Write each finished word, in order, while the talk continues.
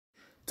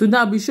Today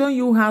I'll be showing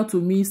you how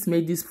to mix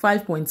Medix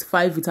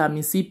 5.5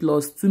 Vitamin C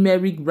plus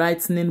Turmeric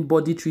Brightening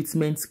Body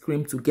Treatment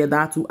Cream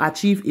together to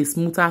achieve a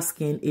smoother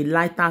skin, a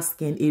lighter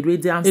skin, a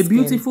radiant skin, a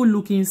beautiful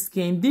looking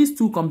skin. These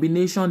two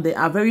combinations, they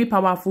are very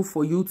powerful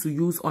for you to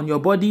use on your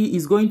body.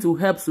 It's going to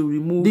help to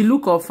remove the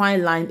look of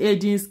fine line,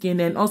 aging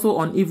skin, and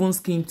also uneven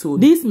skin tone.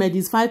 This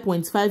Medix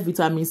 5.5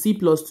 Vitamin C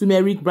plus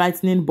Turmeric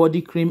Brightening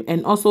Body Cream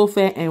and also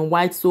Fair and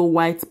White So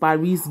White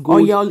Paris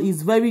Gold oil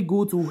is very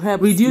good to help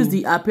reduce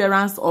the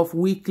appearance of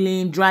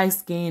weakling, dry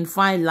skin,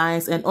 fine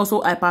lines, and also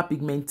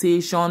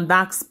hyperpigmentation,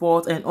 dark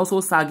spots, and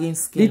also sagging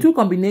skin. The two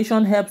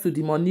combination helps to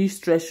demolish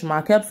stretch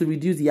mark, helps to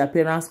reduce the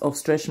appearance of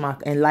stretch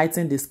mark, and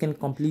lighten the skin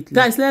completely.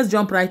 Guys, let's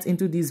jump right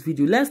into this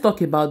video. Let's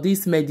talk about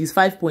this Medix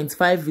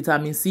 5.5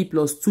 Vitamin C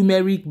plus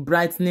Turmeric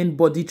Brightening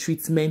Body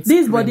Treatment.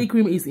 This body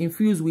cream is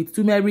infused with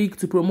turmeric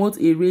to promote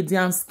a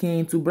radiant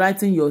skin, to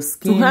brighten your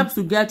skin, to help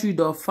to get rid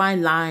of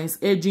fine lines,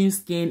 aging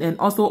skin, and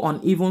also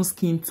uneven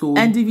skin tone.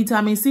 And the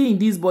vitamin C in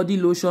this body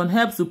lotion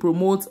helps to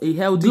promote a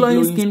healthy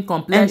glowing skin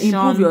complexion and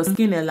improve your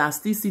skin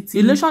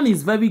elasticity. The lotion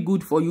is very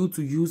good for you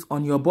to use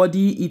on your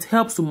body. It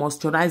helps to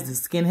moisturize the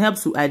skin,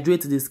 helps to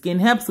hydrate the skin,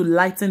 helps to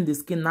lighten the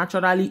skin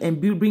naturally,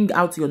 and bring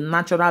out your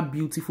natural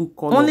beautiful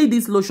color. Only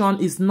this lotion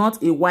is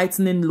not a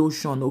whitening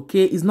lotion,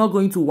 okay? It's not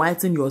going to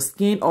whiten your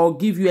skin or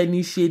give you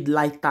any shade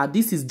lighter.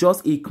 This is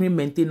just a cream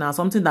maintainer,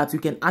 something that you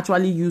can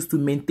actually use to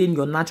maintain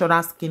your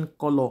natural skin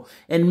color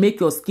and make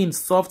your skin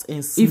soft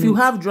and smooth. If you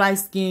have dry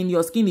skin,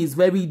 your skin is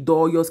very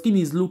dull, your skin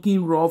is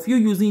looking rough, you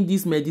using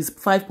this Medix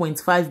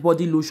 5.5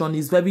 body lotion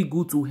is very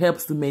good to help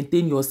to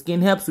maintain your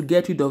skin, helps to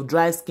get rid of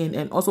dry skin,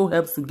 and also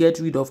helps to get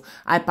rid of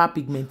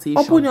hyperpigmentation.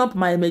 Opening up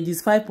my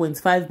Medix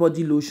 5.5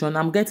 body lotion,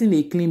 I'm getting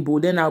a clean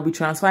bowl, then I'll be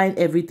transferring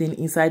everything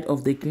inside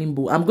of the clean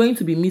bowl. I'm going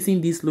to be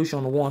mixing this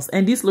lotion once,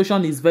 and this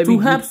lotion is very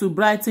good. Helps to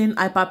brighten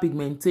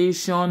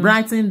hyperpigmentation,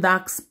 brighten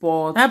dark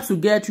spots, helps to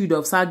get rid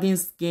of sagging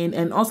skin,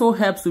 and also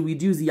helps to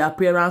reduce the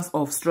appearance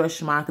of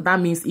stretch mark.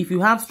 That means if you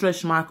have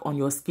stretch mark on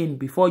your skin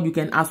before, you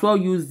can as well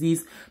use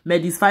this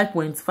Medix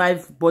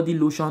 5.5 body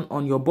lotion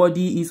on your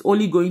body. Is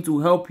only going to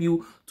help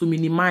you to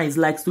minimize,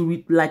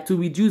 to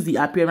reduce the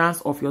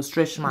appearance of your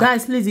stretch mark.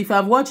 Guys, please, if you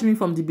have watched me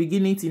from the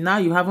beginning till now,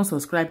 you haven't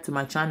subscribed to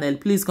my channel,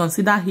 please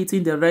consider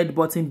hitting the red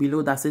button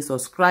below that says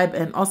subscribe,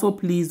 and also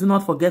please do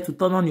not forget to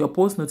turn on your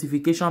post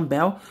notification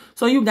bell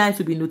so you guys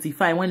will be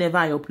notified whenever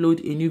I upload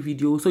a new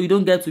video, so you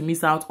don't get to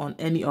miss out on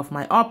any of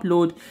my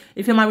upload.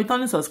 If you're my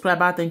returning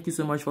subscriber, thank you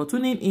so much for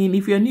tuning in.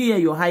 If you're new here,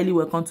 you're highly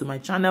welcome to my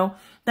channel.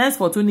 Thanks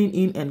for tuning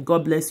in, and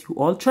God bless you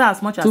all. Try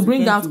as much as you can to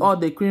bring out all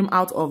the cream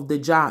out of the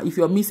jar if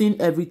you're missing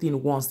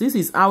everything once. This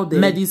is how the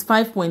Medix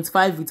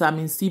 5.5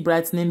 Vitamin C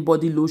Brightening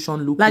Body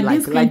Lotion look like.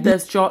 This skin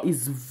texture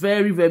is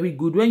very, very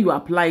good. When you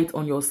apply it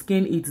on your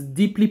skin, it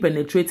deeply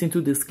penetrates into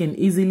the skin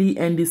easily,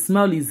 and the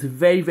smell is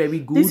very, very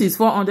good. This is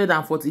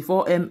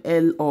 444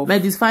 ml of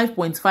Medix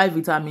 5.5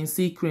 Vitamin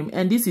C cream,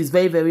 and this is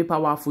very, very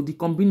powerful. The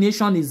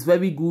combination is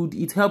very good.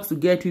 It helps to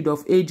get rid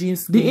of aging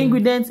skin. The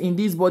ingredients in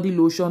this body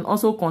lotion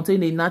also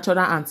contain a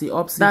natural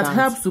antioxidant that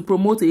helps to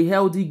promote a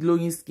healthy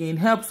glowing skin,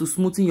 helps to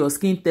smoothen your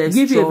skin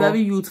texture, give you a very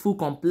youthful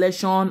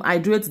complexion,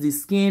 hydrate the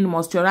skin,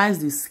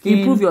 moisturize the skin,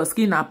 improve your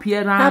skin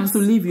appearance, helps to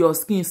leave your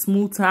skin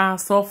smoother,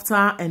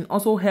 softer, and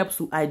also helps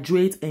to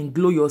hydrate and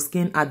glow your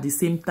skin at the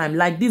same time.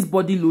 Like, this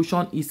body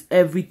lotion is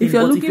everything. If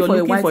you're looking for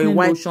a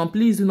white lotion,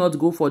 please do not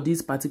go for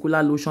this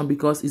particular lotion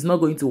because it's not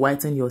going to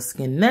whiten your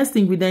skin. Next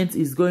ingredient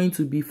is going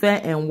to be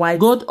Fair and White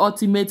Gold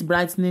Ultimate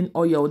Brightening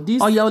Oil.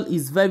 This oil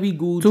is very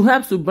good to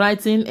help to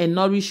brighten and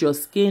nourish your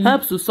skin,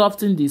 helps to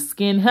soften the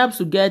skin, helps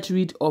to get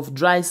rid of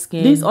dry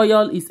skin. This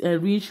oil is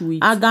enriched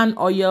with argan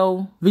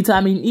oil,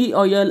 vitamin E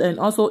oil, and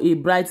also a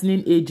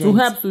brightening agent to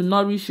help to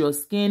nourish your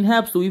skin,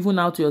 helps to even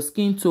out your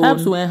skin tone,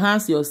 helps to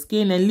enhance your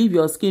skin and leave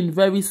your skin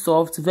very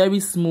soft, very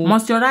smooth,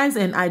 moisturize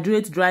and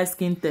hydrate dry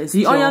skin texture.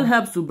 The oil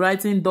helps to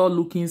brighten dull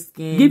looking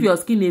skin, give your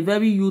skin a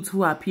very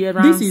youthful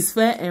appearance. This is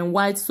Fair and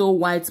White So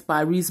White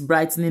Paris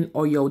Brightening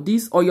Oil.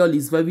 This oil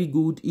is very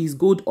good. It's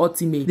Gold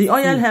Ultimate. The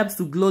oil helps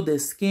to glow the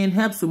skin,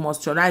 helps to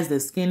moisturize the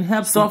skin,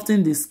 helps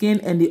soften the skin,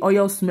 and the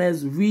oil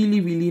smells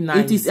really, really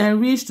nice. It is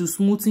enriched to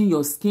smoothen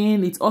your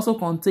skin. It also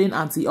contains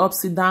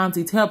antioxidants.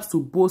 It helps to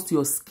boost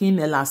your skin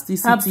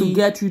elasticity, helps to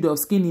get rid of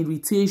skin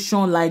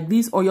irritation. Like,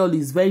 this oil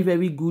is very,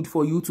 very good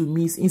for you to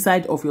mix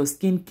inside of your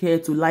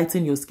skincare to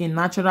lighten your skin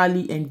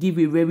naturally and give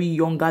a very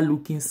younger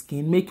looking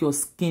skin, make your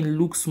skin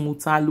look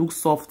smoother, look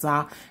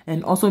softer,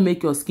 and also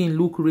make your skin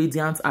look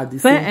radiant at the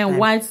same time. Fair and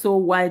White So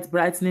White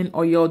Brightening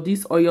Oil.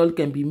 This oil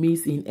can be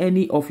mixed in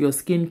any of your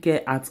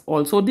skincare at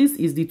all. So this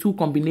is the two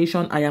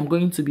combination I am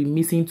going to be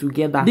mixing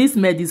together. This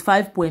Medix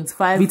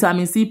 5.5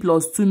 Vitamin C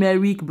plus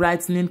Turmeric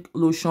Brightening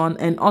Lotion,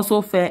 and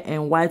also Fair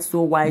and White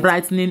So White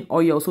Brightening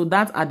Oil. So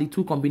that are the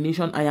two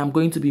combination I am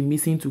going to be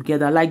mixing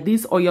together. Like,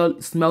 this oil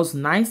smells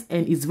nice,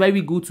 and it's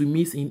very good to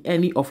mix in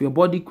any of your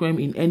body cream,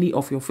 in any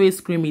of your face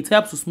cream. It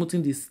helps to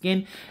smoothen the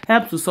skin,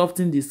 helps to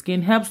soften the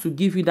skin, helps to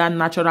give you that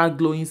natural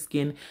glowing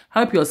skin,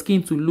 help your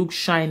skin to look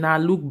shiner,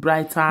 look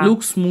brighter,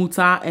 look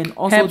smoother, and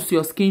also helps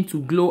your skin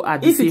to glow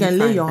at the same time. If you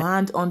can lay your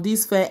hand on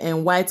this Fair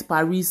and White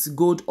Paris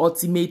Gold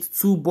Ultimate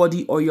 2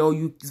 body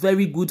oil. It's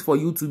very good for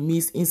you to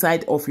mix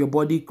inside of your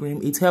body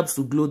cream. It helps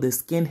to glow the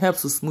skin,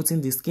 helps to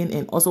smoothen the skin,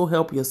 and also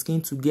help your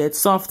skin to get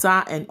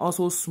softer and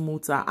also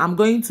smoother. I'm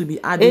going to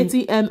be adding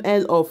 80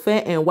 ml of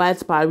Fair and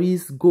White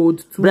Paris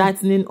Gold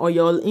brightening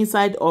oil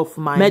inside of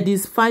my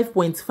Medix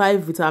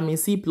 5.5 Vitamin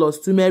C plus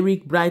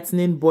Turmeric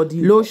brightening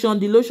body lotion.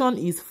 The lotion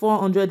is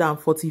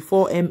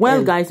 444 ml.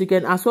 Well guys, you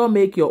can as well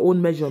make your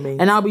own measurement,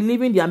 and I'll be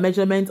leaving their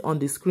measurement on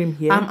the screen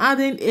here. I'm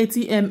adding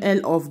 80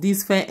 ml of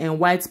this Fair and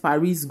White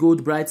Paris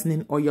Gold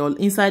brightening oil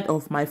inside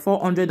of my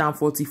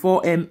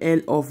 444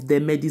 ml of the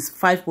Medix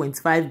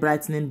 5.5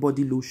 brightening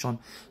body lotion.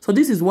 So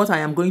this is what I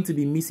am going to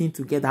be mixing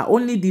together.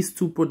 Only these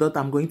two products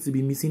I'm going to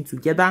be mixing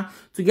together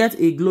to get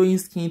a glowing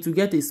skin, to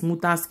get a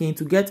smoother skin,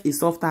 to get a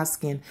softer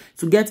skin,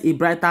 to get a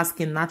brighter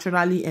skin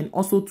naturally, and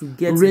also to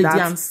get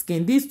radiant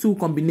skin. These two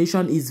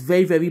combination is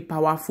very, very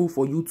powerful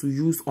for you to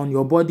use on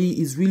your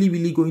body. Is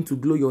really going to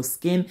glow your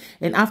skin,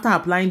 and after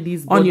applying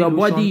this on your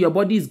body, your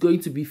body is going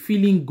to be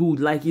feeling good,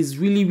 like it's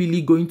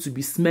really going to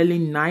be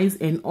smelling nice.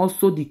 And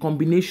also the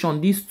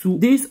combination,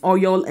 this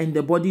oil and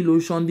the body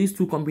lotion, these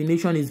two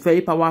combination is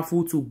very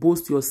powerful to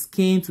boost your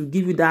skin, to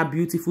give you that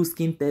beautiful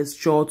skin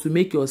texture, to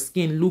make your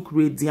skin look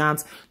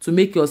radiant, to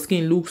make your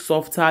skin look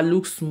softer,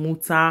 look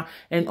smoother,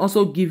 and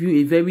also give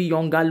you a very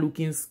younger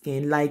looking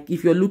skin. Like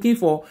if you're looking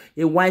for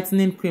a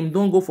whitening cream,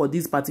 don't go for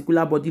this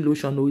particular body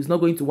lotion. No, it's not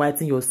going to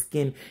whiten your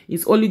skin.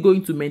 It's only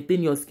going to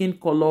maintain your skin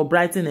color,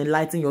 brighten and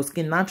lighten your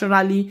skin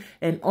naturally,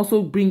 and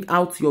also bring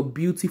out your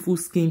beautiful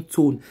skin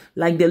tone.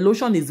 Like the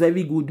lotion is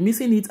very good.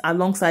 Mixing it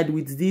alongside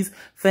with this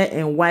Fair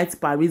and White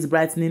Paris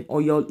brightening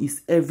oil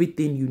is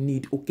everything you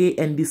need, okay?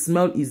 And the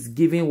smell is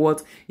giving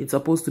what it's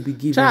supposed to be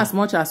giving. Try as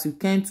much as you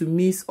can to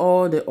mix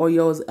all the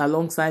oils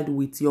alongside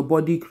with your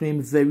body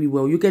cream very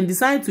well. You can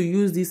decide to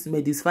use this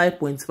Medix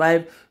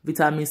 5.5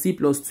 Vitamin C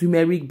plus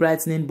Turmeric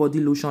brightening body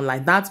lotion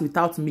like that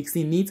without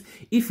mixing it.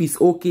 If it's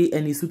okay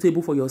and it's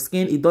suitable for your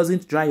skin, it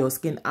doesn't dry your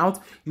skin out,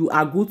 you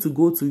are good to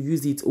go to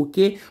use it,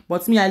 okay?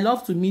 But me, I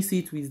love to mix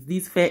it with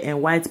this Fair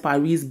and White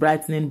Paris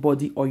brightening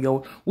body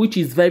oil, which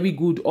is very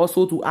good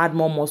also to add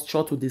more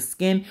moisture to the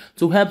skin,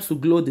 to help to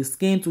glow the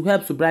skin, to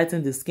help to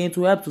brighten the skin,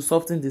 to help to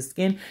soften the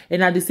skin,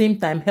 and at the same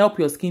time help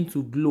your skin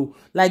to glow.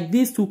 Like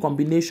these two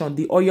combination,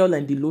 the oil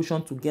and the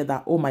lotion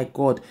together, oh my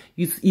god,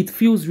 it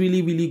feels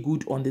really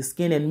good on the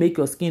skin and make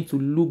your skin to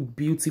look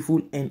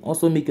beautiful, and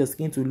also make your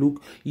skin to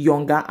look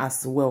younger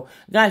as well.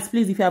 Guys,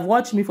 please, if you have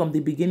watched me from the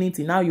beginning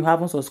till now, you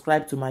haven't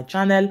subscribed to my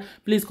channel,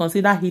 please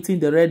consider hitting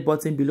the red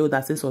button below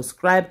that says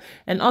subscribe.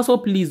 And also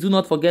please do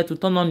not forget to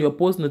turn on your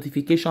post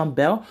notification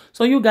bell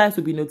so you guys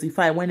will be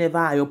notified whenever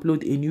I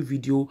upload a new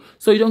video,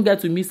 so you don't get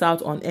to miss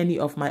out on any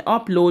of my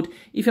upload.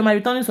 If you're my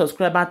returning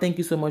subscriber, thank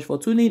you so much for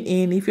tuning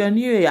in. If you're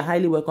new, you're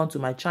highly welcome to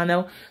my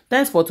channel.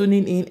 Thanks for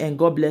tuning in, and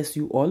God bless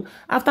you all.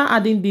 After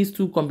adding these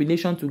two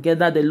combinations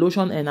together, the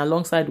lotion and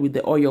alongside with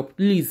the oil,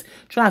 please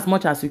try as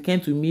much as you can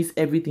to mix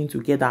everything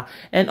together.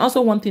 And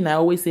also one thing I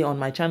always say on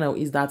my channel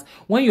is that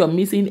when you're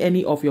mixing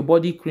any of your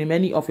body cream,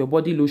 any of your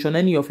body lotion,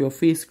 any of your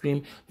face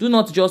cream, do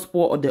not just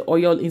pour the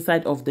oil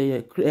inside of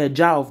the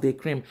jar of the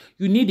cream.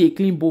 You need a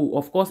clean bowl,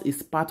 of course a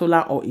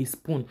spatula or a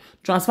spoon.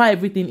 Transfer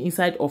everything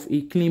inside of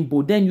a clean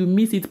bowl, then you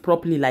mix it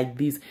properly like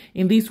this.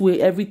 In this way,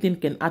 everything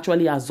can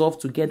actually absorb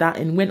together,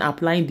 and when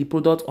applying the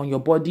product on your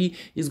body,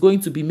 is going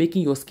to be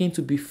making your skin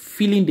to be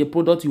feeling the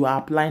product you are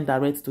applying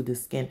direct to the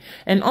skin.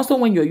 And also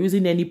when you're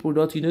using any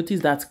product, you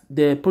notice that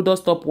the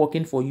product stop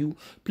working for you,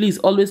 please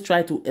always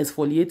try to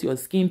exfoliate your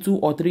skin 2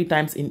 or 3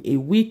 times in a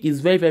week.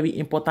 Is very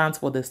important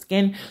for the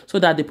skin, so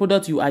that the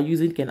product you are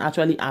using can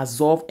actually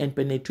absorb and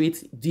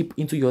penetrate deep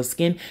into your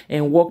skin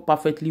and work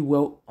perfectly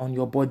well on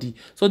your body.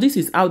 So this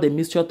is how the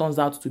mixture turns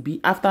out to be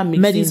after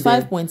mixing Medix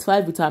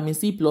 5.5 Vitamin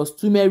C plus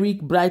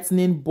Turmeric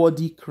brightening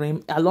body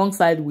cream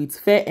alongside with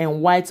Fair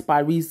and White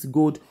Paris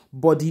Gold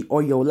body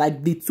oil.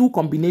 Like the two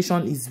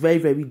combination is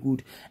very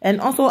good.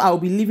 And also I'll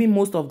be leaving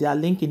most of their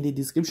link in the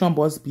description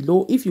box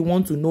below if you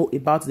want to know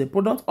about the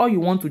product, or you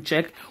want to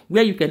check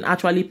where you can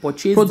actually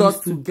purchase products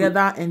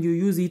together and you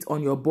use it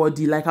on your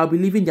body. Like I'll be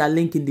leaving their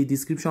link in the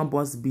description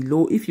box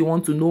below if you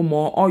want to know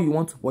more, or you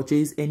want to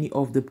purchase any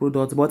of the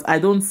products. But I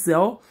don't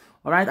sell,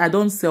 all right, I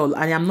don't sell.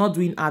 I am not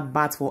doing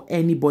adverts for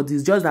anybody.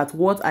 It's just that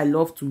what I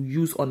love to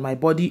use on my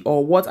body,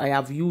 or what I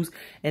have used,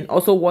 and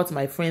also what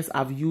my friends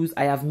have used.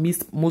 I have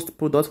missed most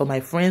products for my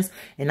friends,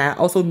 and I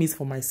also miss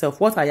for myself.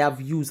 What I have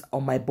used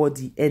on my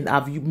body and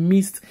I've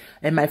missed,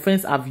 and my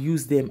friends have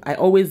used them, I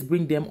always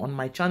bring them on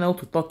my channel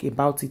to talk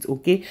about it,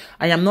 okay?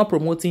 I am not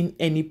promoting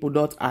any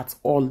product at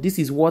all. This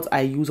is what I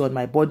use on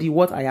my body,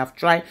 what I have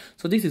tried.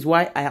 So this is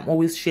why I am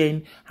always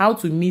sharing how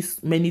to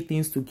mix many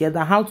things together,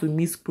 how to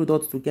mix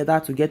products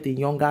together to get a a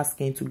younger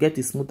skin, to get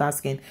a smoother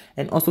skin,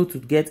 and also to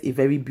get a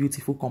very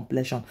beautiful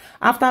complexion.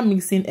 After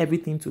mixing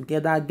everything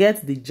together,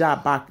 get the jar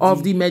back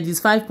of the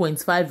Medix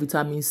 5.5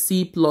 Vitamin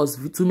C plus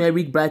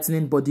Turmeric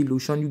Brightening Body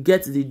Lotion. You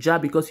get the jar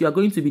because you are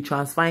going to be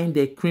transferring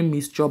the cream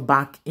mixture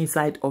back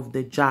inside of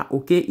the jar,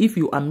 okay, if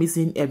you are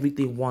missing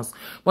everything once.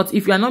 But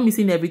if you are not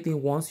missing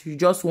everything once, you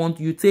just want,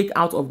 you take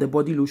out of the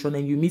body lotion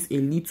and you miss a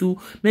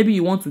little, maybe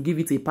you want to give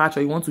it a patch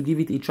or you want to give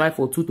it a try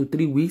for 2 to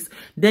 3 weeks,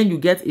 then you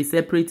get a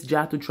separate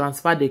jar to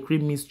transfer the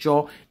cream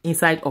mixture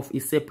inside of a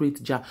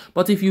separate jar.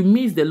 But if you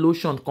miss the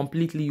lotion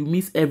completely, you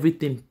miss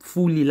everything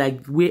fully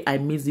like the way I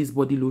miss this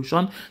body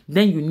lotion,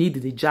 then you need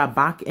the jar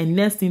back. And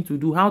next thing to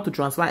do, how to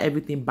transfer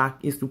everything back,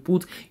 is to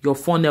put your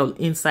funnel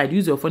inside.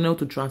 Use your funnel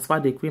to transfer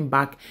the cream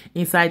back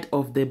inside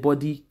of the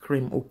body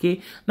cream,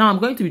 okay. Now I'm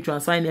going to be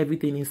transferring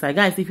everything inside.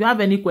 Guys, if you have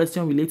any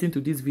question relating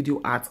to this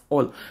video at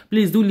all,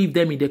 please do leave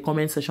them in the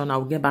comment section. I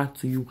will get back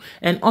to you.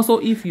 And also,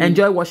 if you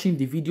enjoy watching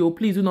the video,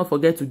 please do not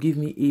forget to give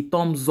me a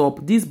thumbs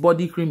up. This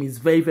body cream is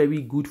very,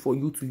 very good for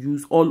you to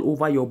use all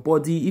over your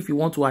body if you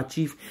want to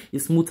achieve a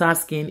smoother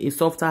skin, a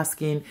softer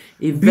skin,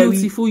 a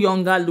beautiful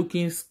younger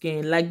looking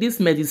skin. Like this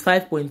Medix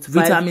 5.5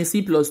 Vitamin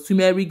C plus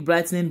Turmeric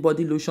Brightening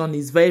Body Lotion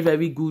is very,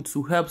 very good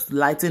to help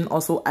lighten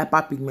also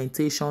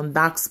hyperpigmentation,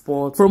 dark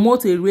spots,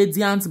 promote a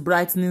radiant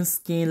brightening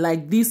skin.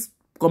 Like this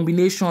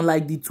combination,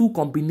 like the two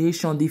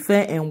combination, the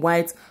fair and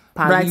white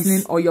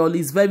brightening oil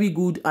is very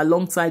good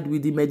alongside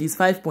with the Medix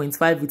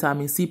 5.5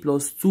 Vitamin C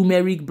plus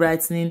Turmeric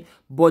Brightening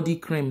Body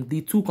Cream.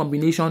 The two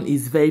combination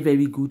is very,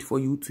 very good for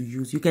you to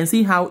use. You can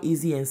see how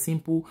easy and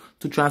simple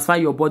to transfer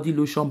your body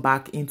lotion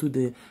back into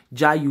the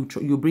jar you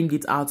bring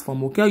it out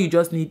from, okay. All you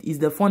just need is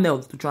the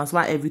funnel to transfer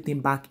everything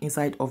back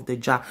inside of the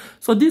jar.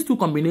 So these two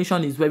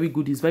combination is very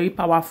good, it's very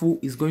powerful.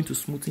 It's going to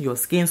smoothen your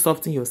skin,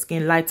 soften your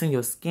skin, lighten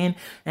your skin,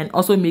 and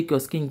also make your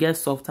skin get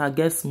softer,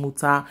 get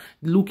smoother,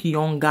 look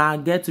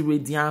younger, get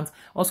radiant,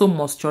 also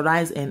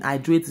moisturize and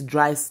hydrate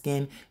dry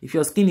skin. If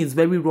your skin is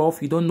very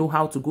rough, you don't know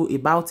how to go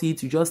about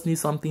it, you just need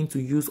something to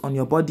use on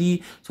your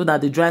body so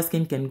that the dry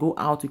skin can go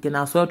out, you can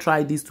as well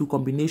try these two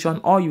combination,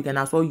 or you can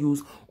as well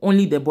use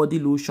only the body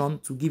lotion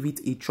to give it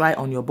a try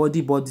on your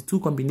body. But the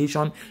two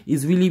combination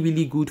is really,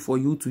 really good for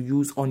you to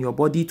use on your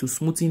body, to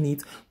smoothen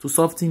it, to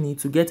soften it,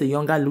 to get a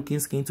younger looking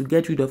skin, to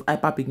get rid of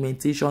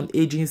hyperpigmentation,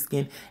 aging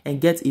skin, and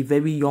get a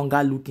very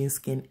younger looking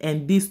skin.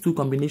 And these two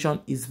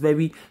combination is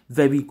very,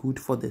 very good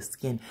for the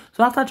skin.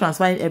 So after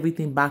transferring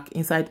everything back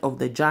inside of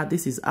the jar,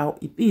 this is how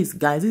it is,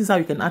 guys. This is how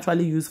you can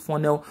actually use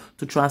funnel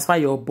to transfer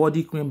your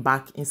body cream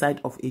back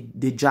inside of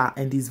the jar,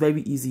 and it's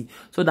very easy,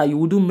 so that you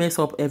wouldn't mess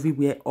up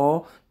everywhere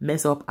or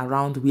mess up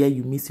around where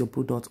you miss your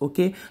product,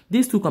 okay.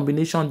 These two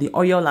combination, the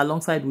oil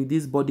alongside with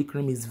this body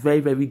cream, is very,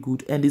 very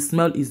good, and the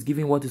smell is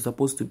giving what is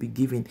supposed to be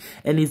giving,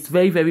 and it's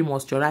very, very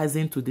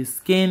moisturizing to the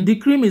skin. The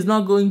cream is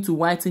not going to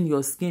whiten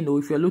your skin, or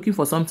if you're looking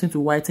for something to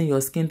whiten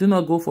your skin, do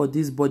not go for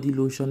this body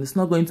lotion. It's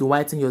not going to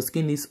whiten your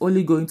skin, it's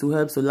only going to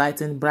help to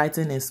lighten,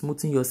 brighten, and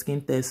smoothen your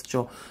skin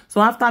texture.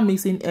 So after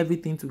mixing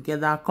everything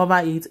together, cover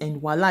it, and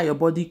voila, your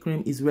body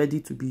cream is ready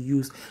to be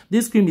used.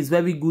 This cream is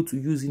very good to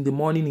use in the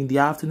morning, in the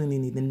afternoon,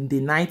 in the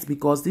night,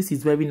 because this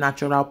is very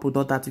natural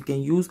product that you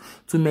can use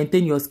to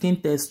maintain your skin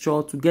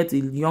texture, to get a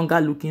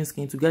younger looking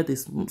skin, to get a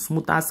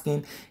smoother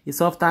skin, a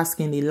softer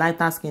skin, a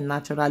lighter skin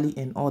naturally,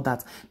 and all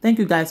that. Thank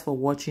you guys for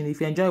watching. If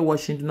you enjoy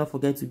watching, do not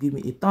forget to give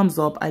me a thumbs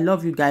up. I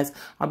love you guys.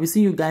 I'll be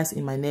seeing you guys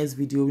in my next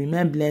video.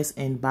 Remain blessed,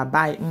 and bye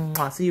bye.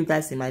 See you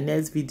guys in my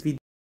next video.